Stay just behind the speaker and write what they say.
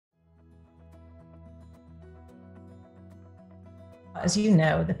As you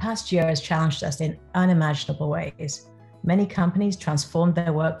know, the past year has challenged us in unimaginable ways. Many companies transformed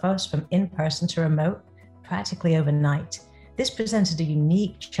their workforce from in-person to remote practically overnight. This presented a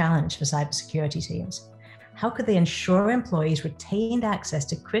unique challenge for cybersecurity teams. How could they ensure employees retained access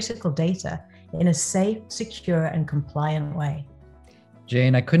to critical data in a safe, secure, and compliant way?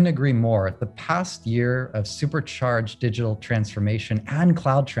 Jane, I couldn't agree more. The past year of supercharged digital transformation and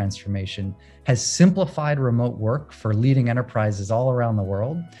cloud transformation has simplified remote work for leading enterprises all around the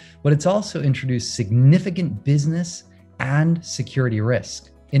world, but it's also introduced significant business and security risk.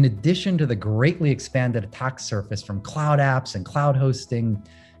 In addition to the greatly expanded attack surface from cloud apps and cloud hosting,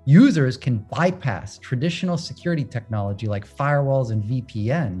 users can bypass traditional security technology like firewalls and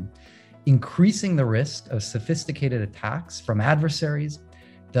VPN, increasing the risk of sophisticated attacks from adversaries,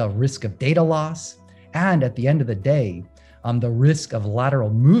 the risk of data loss, and at the end of the day, the risk of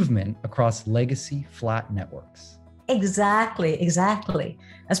lateral movement across legacy flat networks. Exactly.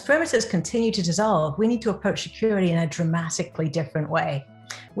 As perimeters continue to dissolve, we need to approach security in a dramatically different way.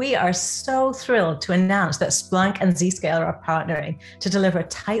 We are so thrilled to announce that Splunk and Zscaler are partnering to deliver a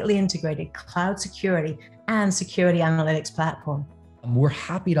tightly integrated cloud security and security analytics platform. We're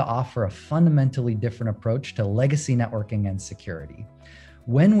happy to offer a fundamentally different approach to legacy networking and security.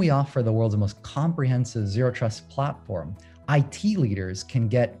 When we offer the world's most comprehensive zero trust platform, IT leaders can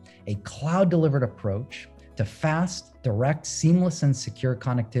get a cloud-delivered approach to fast, direct, seamless, and secure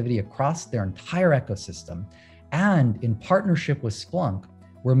connectivity across their entire ecosystem. And in partnership with Splunk,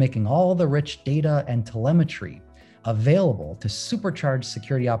 we're making all the rich data and telemetry available to supercharge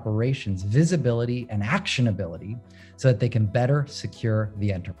security operations, visibility, and actionability so that they can better secure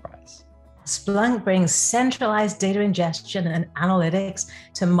the enterprise. Splunk brings centralized data ingestion and analytics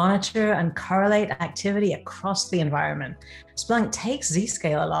to monitor and correlate activity across the environment. Splunk takes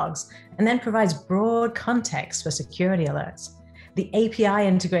Zscaler logs and then provides broad context for security alerts. The API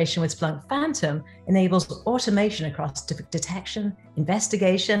integration with Splunk Phantom enables automation across detection,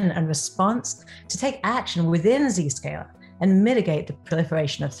 investigation, and response to take action within Zscaler and mitigate the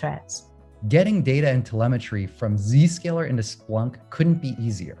proliferation of threats. Getting data and telemetry from Zscaler into Splunk couldn't be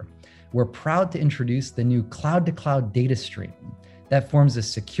easier. We're proud to introduce the new CloudtoCloud data stream that forms a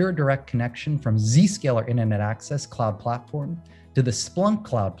secure direct connection from Zscaler Internet Access Cloud Platform to the Splunk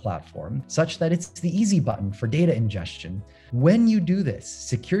Cloud Platform, such that it's the easy button for data ingestion. When you do this,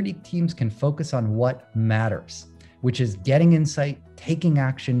 security teams can focus on what matters, which is getting insight, taking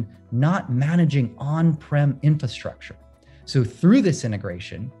action, not managing on-prem infrastructure. So through this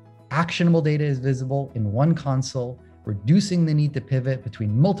integration, actionable data is visible in one console, reducing the need to pivot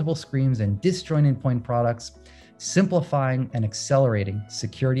between multiple screens and disjointed point products, simplifying and accelerating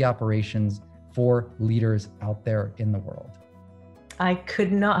security operations for leaders out there in the world. I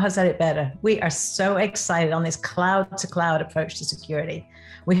could not have said it better. We are so excited on this cloud-to-cloud approach to security.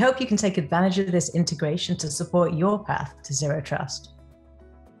 We hope you can take advantage of this integration to support your path to zero trust.